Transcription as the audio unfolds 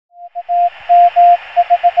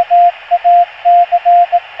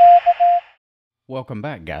Welcome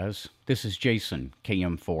back, guys. This is Jason,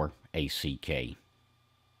 KM4ACK.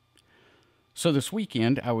 So this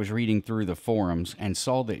weekend, I was reading through the forums and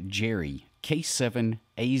saw that Jerry,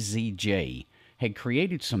 K7AZJ, had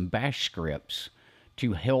created some bash scripts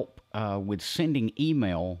to help with sending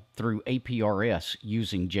email through APRS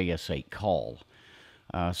using JS8Call.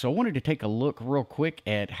 So I wanted to take a look real quick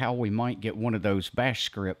at how we might get one of those bash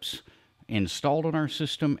scripts installed on our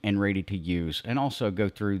system and ready to use, and also go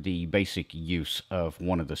through the basic use of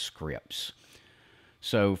one of the scripts.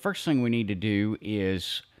 So first thing we need to do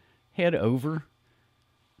is head over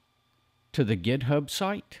to the GitHub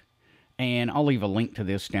site, and I'll leave a link to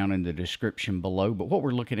this down in the description below. But what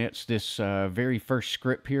we're looking at is this very first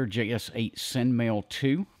script here,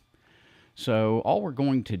 JS8Sendmail2. So all we're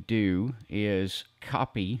going to do is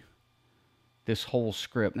copy this whole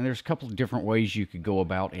script. Now, there's a couple of different ways you could go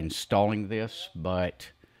about installing this,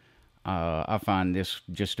 but I find this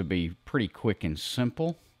just to be pretty quick and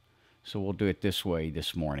simple. So we'll do it this way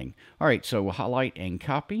this morning. All right, so we'll highlight and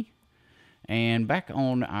copy. And back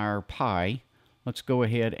on our Pi, let's go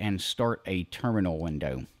ahead and start a terminal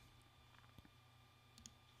window.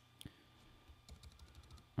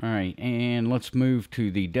 All right, and let's move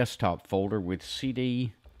to the desktop folder with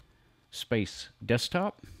cd space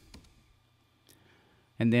desktop.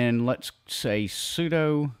 And then let's say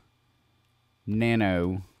sudo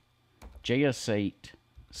nano js8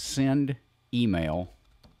 send email.sh.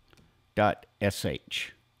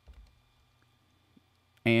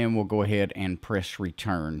 And we'll go ahead and press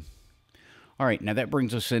return. All right, now that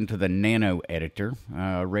brings us into the nano editor,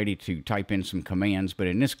 ready to type in some commands. But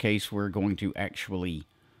in this case, we're going to actually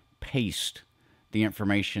paste the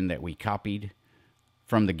information that we copied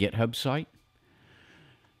from the GitHub site.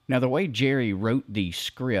 Now, the way Jerry wrote the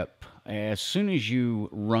script, as soon as you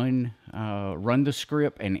run the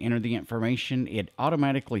script and enter the information, it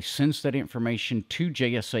automatically sends that information to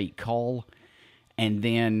JS8Call and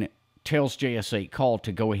then tells JS8Call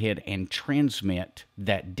to go ahead and transmit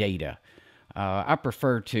that data. I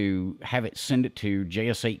prefer to have it send it to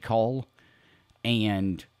JS8Call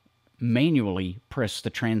and manually press the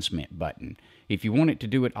transmit button. If you want it to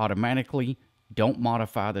do it automatically, don't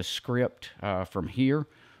modify the script from here.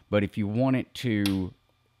 But if you want it to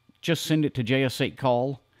just send it to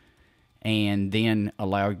JS8Call and then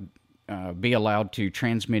be allowed to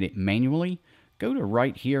transmit it manually, go to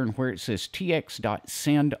right here and where it says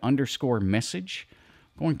tx.send_message.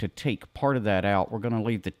 I'm going to take part of that out. We're going to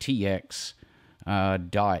leave the tx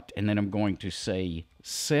dot, and then I'm going to say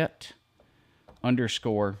set_text.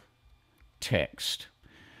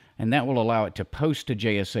 And that will allow it to post to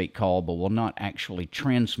JS8Call, but will not actually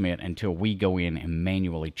transmit until we go in and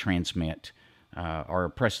manually transmit or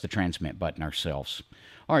press the transmit button ourselves.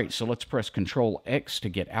 All right, so let's press Control X to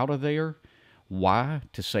get out of there, Y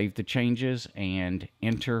to save the changes, and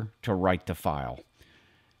Enter to write the file.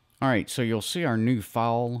 All right, so you'll see our new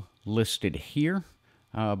file listed here,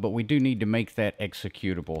 but we do need to make that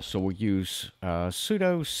executable. So we'll use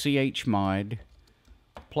sudo chmod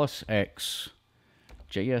 +x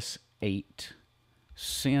JS8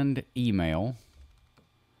 send email.sh.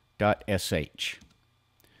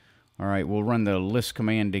 All right, we'll run the list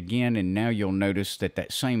command again, and now you'll notice that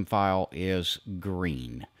that same file is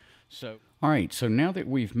green. All right, so now that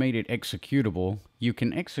we've made it executable, you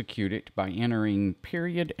can execute it by entering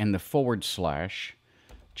period and the /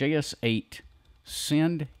 JS8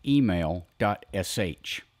 send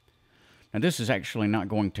email.sh. Now, this is actually not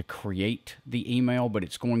going to create the email, but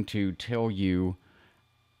it's going to tell you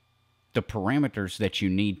the parameters that you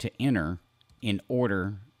need to enter in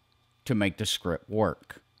order to make the script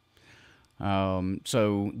work.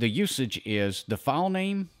 So the usage is the file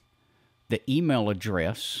name, the email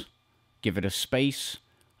address, give it a space,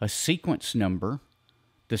 a sequence number,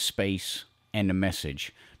 the space, and a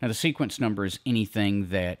message. Now, the sequence number is anything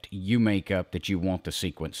that you make up that you want the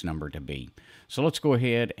sequence number to be. So let's go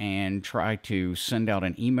ahead and try to send out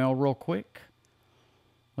an email real quick.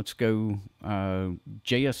 Let's go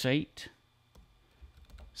JS8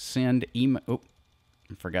 send email. Oh,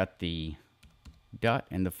 I forgot the dot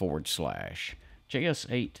and the /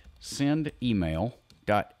 JS8 send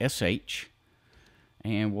email.sh,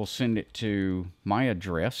 and we'll send it to my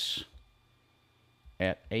address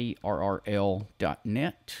at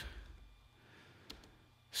arrl.net.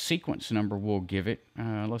 Sequence number we'll give it,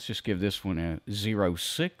 let's just give this one a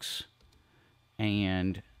 06,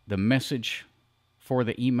 and the message for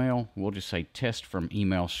the email, we'll just say test from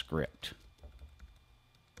email script.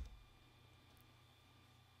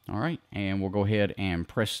 All right, and we'll go ahead and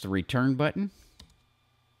press the return button.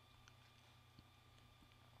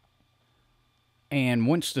 And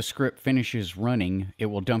once the script finishes running, it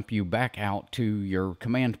will dump you back out to your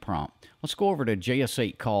command prompt. Let's go over to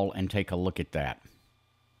JS8Call and take a look at that.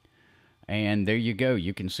 And there you go.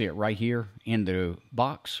 You can see it right here in the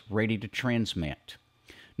box, ready to transmit.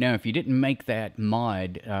 Now, if you didn't make that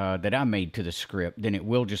mod that I made to the script, then it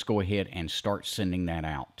will just go ahead and start sending that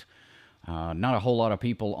out. Not a whole lot of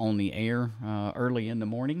people on the air early in the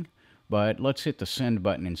morning, but let's hit the send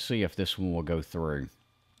button and see if this one will go through.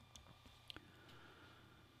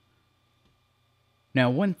 Now,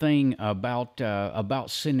 one thing about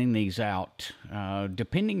sending these out,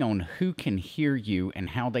 depending on who can hear you and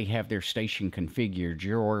how they have their station configured,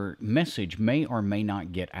 your message may or may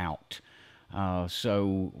not get out.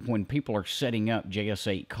 So when people are setting up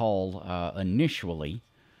JS8Call initially,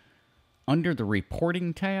 under the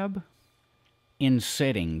reporting tab in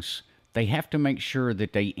settings, they have to make sure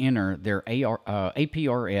that they enter their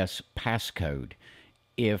APRS passcode.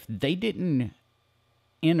 If they didn't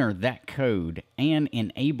enter that code and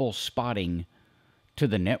enable spotting to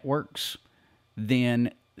the networks,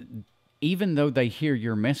 then even though they hear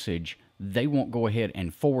your message, they won't go ahead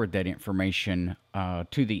and forward that information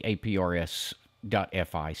to the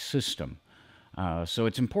APRS.FI system. So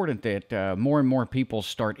it's important that more and more people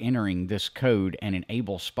start entering this code and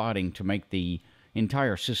enable spotting to make the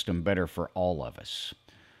entire system better for all of us.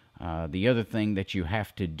 The other thing that you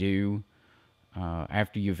have to do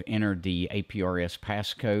after you've entered the APRS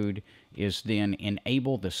passcode is then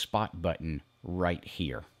enable the spot button right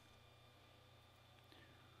here.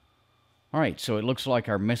 All right, so it looks like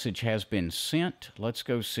our message has been sent. Let's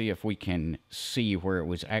go see if we can see where it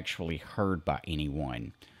was actually heard by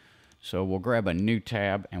anyone. So we'll grab a new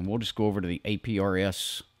tab and we'll just go over to the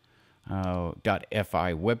APRS.FI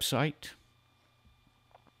website.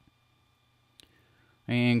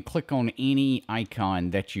 And click on any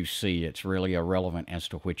icon that you see. It's really irrelevant as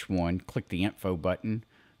to which one. Click the info button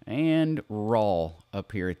and raw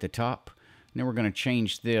up here at the top. And then we're going to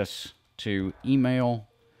change this to email-2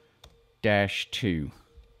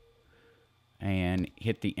 and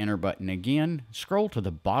hit the enter button again. Scroll to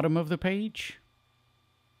the bottom of the page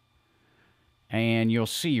and you'll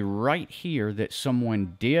see right here that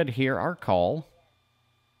someone did hear our call,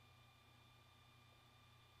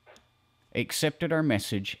 accepted our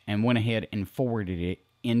message, and went ahead and forwarded it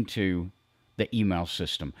into the email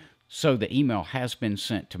system. So the email has been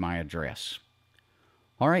sent to my address.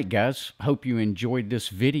 All right, guys, hope you enjoyed this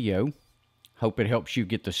video. Hope it helps you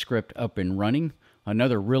get the script up and running.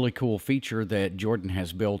 Another really cool feature that Jordan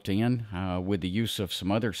has built in with the use of some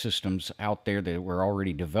other systems out there that were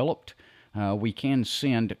already developed. We can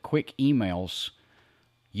send quick emails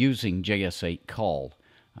using JS8Call.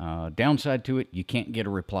 Downside to it, you can't get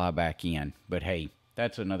a reply back in. But hey,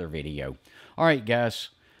 that's another video. All right, guys.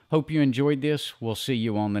 Hope you enjoyed this. We'll see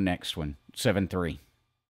you on the next one. 7-3.